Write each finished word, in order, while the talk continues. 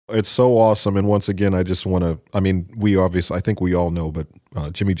It's so awesome. And once again, I just want to, I think we all know, but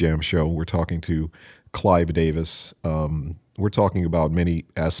Jimmy Jam Show, we're talking to Clive Davis. We're talking about many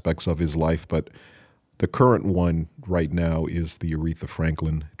aspects of his life, but the current one right now is the Aretha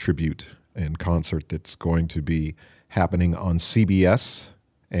Franklin tribute and concert that's going to be happening on CBS.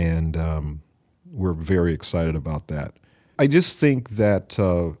 And we're very excited about that. I just think that,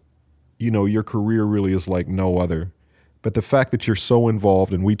 your career really is like no other. But the fact that you're so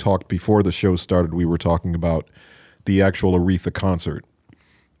involved, and we talked before the show started, we were talking about the actual Aretha concert.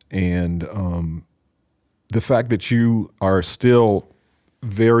 And the fact that you are still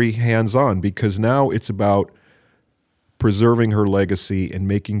very hands-on, because now it's about preserving her legacy and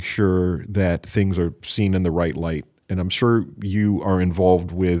making sure that things are seen in the right light. And I'm sure you are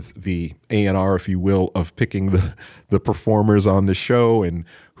involved with the A&R, if you will, of picking the performers on the show and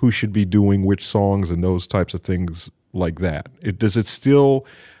who should be doing which songs and those types of things like that. Does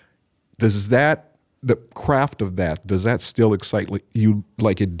the craft of that, does that still excite you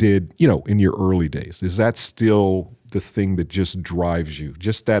like it did, in your early days? Is that still the thing that just drives you?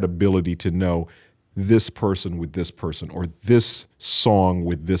 Just that ability to know this person with this person, or this song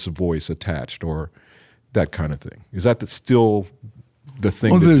with this voice attached, or that kind of thing? Is that still the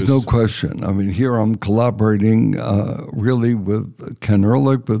thing? Well, there's no question. I mean, here I'm collaborating really with Ken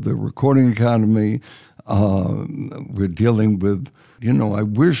Ehrlich, with the Recording Academy. We're dealing with, I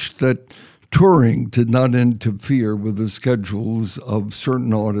wish that touring did not interfere with the schedules of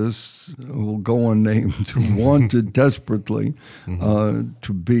certain artists who will go unnamed, who wanted desperately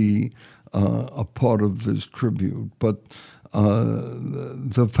to be a part of this tribute. But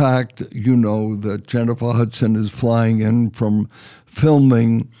the fact, that Jennifer Hudson is flying in from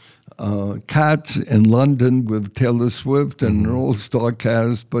filming Cats in London with Taylor Swift and an all-star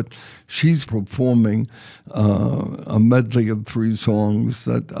cast, but she's performing a medley of 3 songs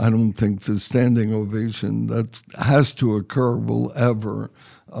that I don't think the standing ovation that has to occur will ever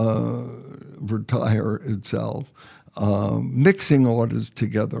retire itself. Mixing artists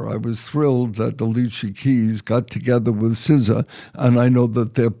together. I was thrilled that Alicia Keys got together with SZA, and I know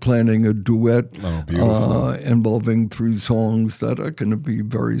that they're planning a duet involving 3 songs that are going to be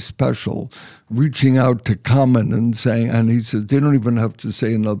very special. Reaching out to Common and saying, and he said, they don't even have to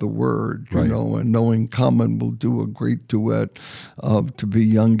say another word, and knowing Common will do a great duet to be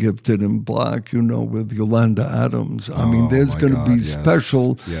Young, Gifted, and Black, with Yolanda Adams. I mean, there's going to be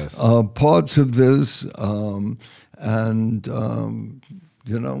special parts of this.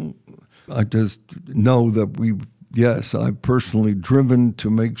 I just know that I've personally driven to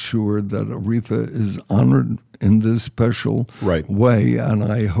make sure that Aretha is honored in this special way, and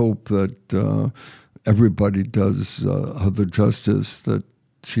I hope that everybody does her the justice that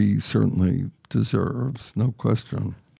she certainly deserves, no question.